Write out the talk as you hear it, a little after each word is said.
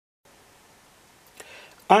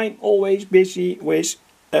I'm always busy with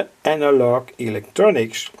analog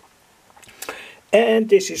electronics, and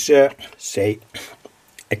this is say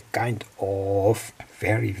a kind of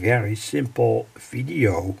very simple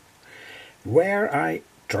video where I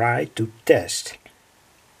try to test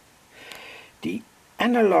the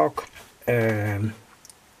analog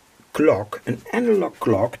clock, an analog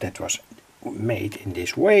clock that was made in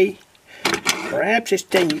this way. Perhaps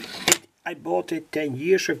I bought it 10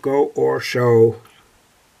 years ago or so.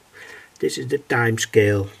 This is the time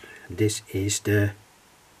scale. This is the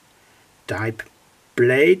type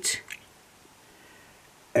plate.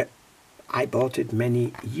 I bought it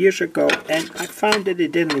many years ago and I found that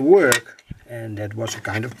it didn't work, and that was a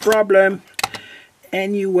kind of problem.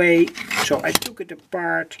 Anyway, so I took it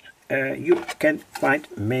apart. You can find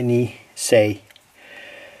many, say,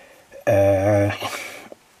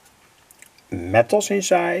 metals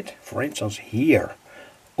inside. For instance, here,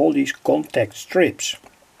 all these contact strips.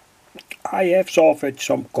 I have solved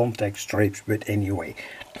some contact strips, but anyway,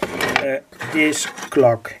 this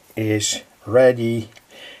clock is ready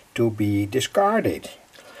to be discarded.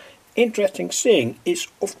 Interesting thing is,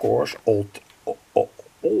 of course,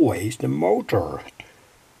 always the motor.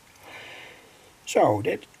 So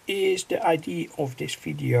that is the idea of this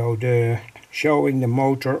video, showing the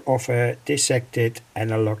motor of a dissected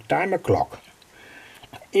analog timer clock.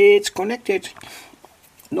 It's connected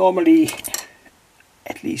normally,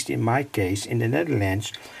 at least in my case in the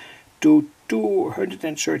Netherlands, to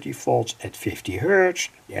 230 volts at 50 Hertz.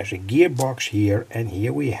 There's a gearbox here, and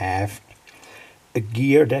here we have a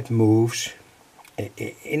gear that moves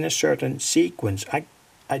in a certain sequence.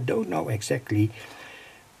 I don't know exactly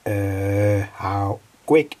how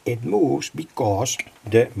quick it moves because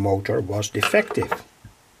the motor was defective.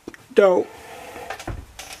 Though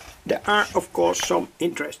there are of course some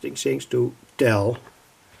interesting things to tell.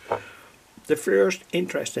 The first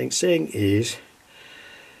interesting thing is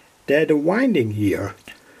that the winding here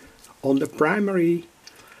on the primary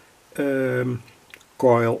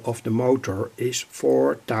coil of the motor is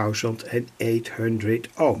 4800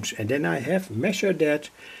 ohms, and then I have measured that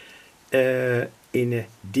in a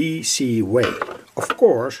DC way. Of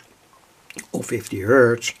course, on 50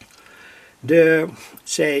 Hertz, the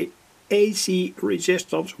say AC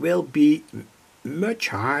resistance will be much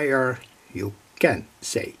higher. You can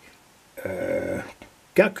say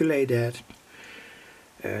calculate that.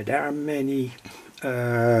 There are many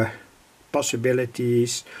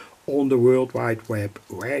possibilities on the World Wide Web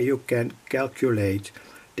where you can calculate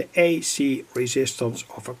the AC resistance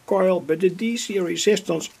of a coil, but the DC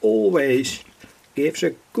resistance always gives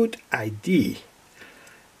a good idea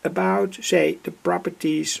about, say, the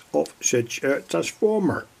properties of such a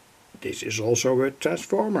transformer. This is also a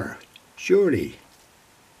transformer, surely.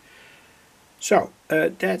 So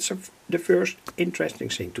that's the first interesting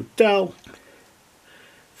thing to tell.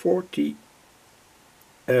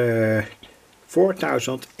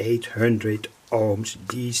 4800 ohms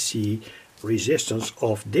DC resistance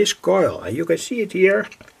of this coil, and you can see it here.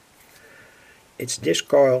 It's this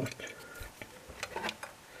coil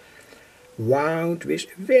wound with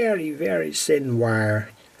very thin wire,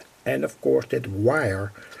 and of course that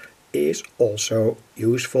wire is also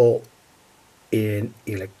useful in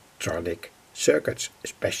electronic circuits,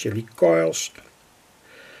 especially coils.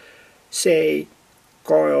 Say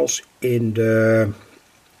coils in the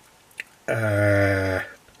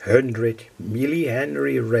 100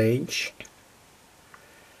 millihenry range.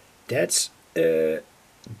 That's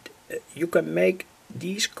you can make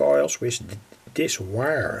these coils with this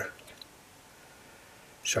wire.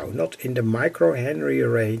 So not in the microhenry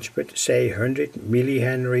range, but say 100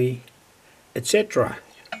 millihenry, etc.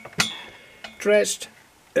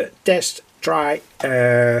 Try,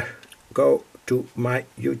 go to my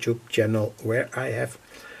YouTube channel where I have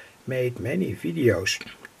made many videos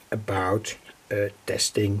about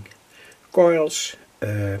testing coils,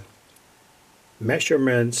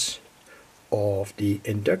 measurements of the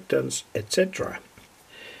inductance, etc.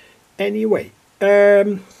 Anyway,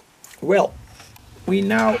 well, we're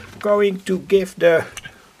now going to give the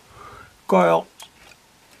coil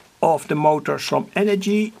of the motor some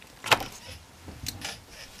energy.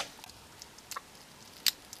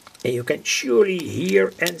 And you can surely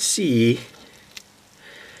hear and see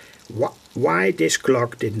why this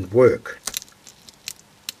clock didn't work.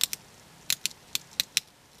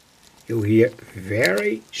 You hear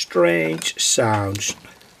very strange sounds.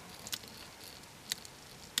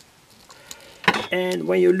 And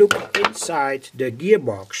when you look inside the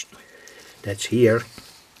gearbox, that's here.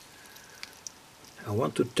 I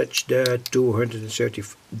want to touch the 230,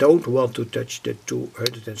 don't want to touch the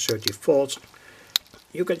 230 volts.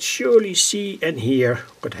 you can surely see and hear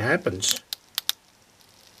what happens.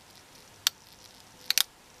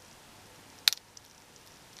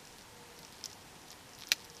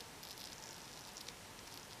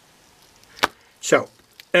 So,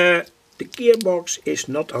 the gearbox is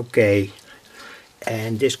not okay,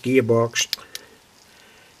 and this gearbox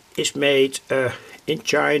is made in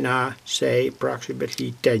China, say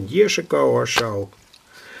approximately 10 years ago or so.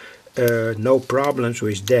 No problems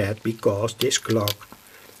with that, because this clock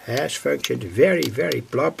has functioned very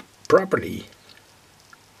properly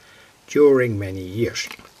during many years.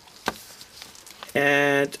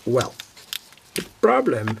 And well, the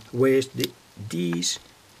problem with these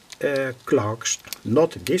clocks,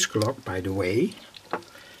 not this clock by the way,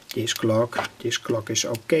 this clock is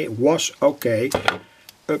okay, was okay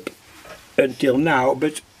up until now,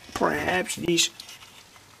 but perhaps these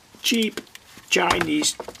cheap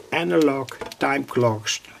Chinese analog time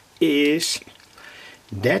clocks is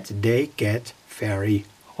that they get very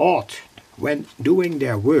hot when doing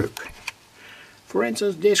their work. For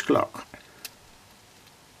instance, this clock.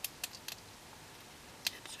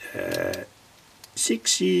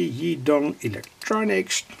 6C Yidong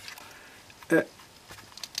Electronics.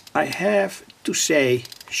 I have to say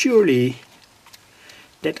surely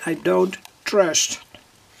that I don't trust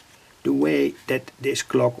the way that this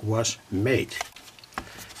clock was made.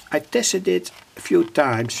 I tested it a few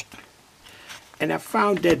times and I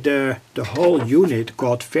found that the whole unit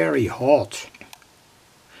got very hot,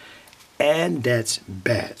 and that's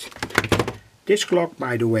bad. This clock,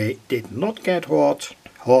 by the way, did not get hot,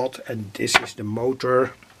 and this is the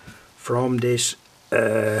motor from this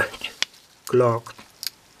clock.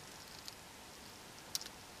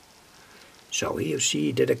 So here you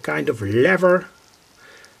see that a kind of lever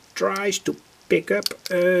tries to pick up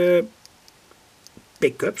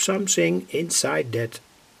something inside that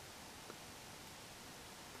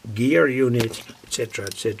gear unit, etc,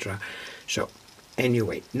 etc. So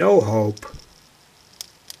anyway, no hope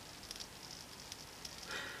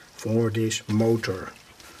for this motor.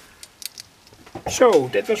 So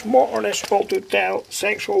that was more or less all to tell.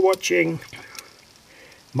 Thanks for watching.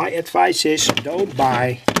 My advice is don't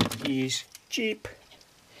buy these cheap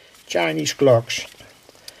Chinese clocks.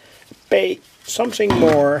 Pay something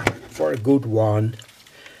more for a good one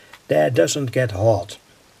that doesn't get hot.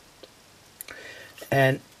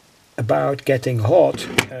 And about getting hot,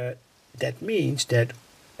 that means that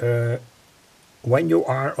when you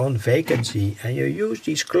are on vacancy and you use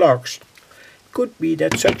these clocks, could be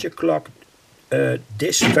that such a clock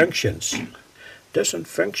dysfunctions, doesn't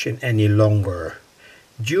function any longer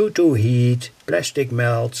due to heat, plastic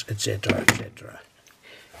melts, etc, etc.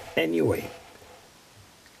 Anyway,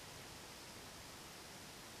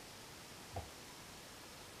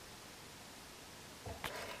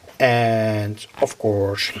 and of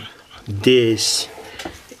course this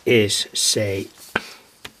is, say,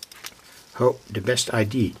 the best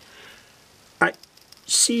idea. I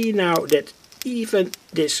see now that even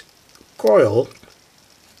this coil,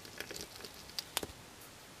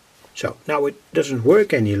 so now it doesn't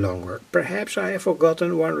work any longer. Perhaps I have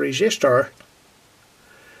forgotten one resistor,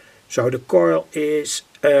 so the coil is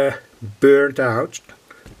burnt out.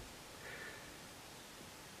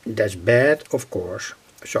 That's bad, of course.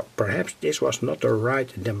 So perhaps this was not the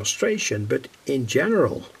right demonstration, but in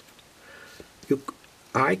general you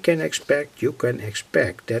can expect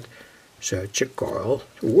that such a coil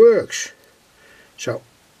works. So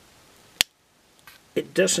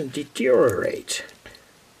it doesn't deteriorate.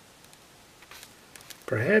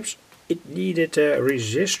 Perhaps it needed a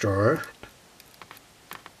resistor.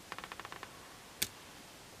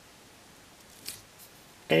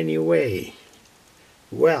 Anyway,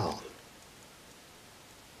 well,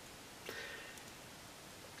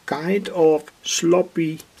 kind of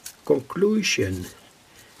sloppy conclusion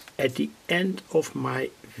at the end of my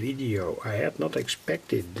video. I had not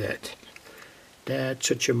expected that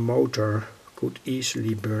such a motor could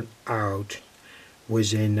easily burn out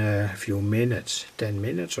within a few minutes, 10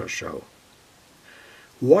 minutes or so.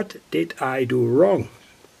 What did I do wrong?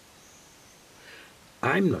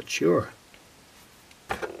 I'm not sure.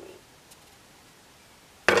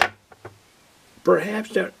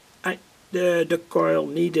 Perhaps the coil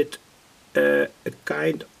needed a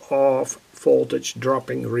kind of voltage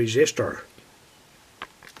dropping resistor.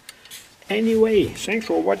 Anyway, thanks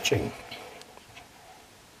for watching.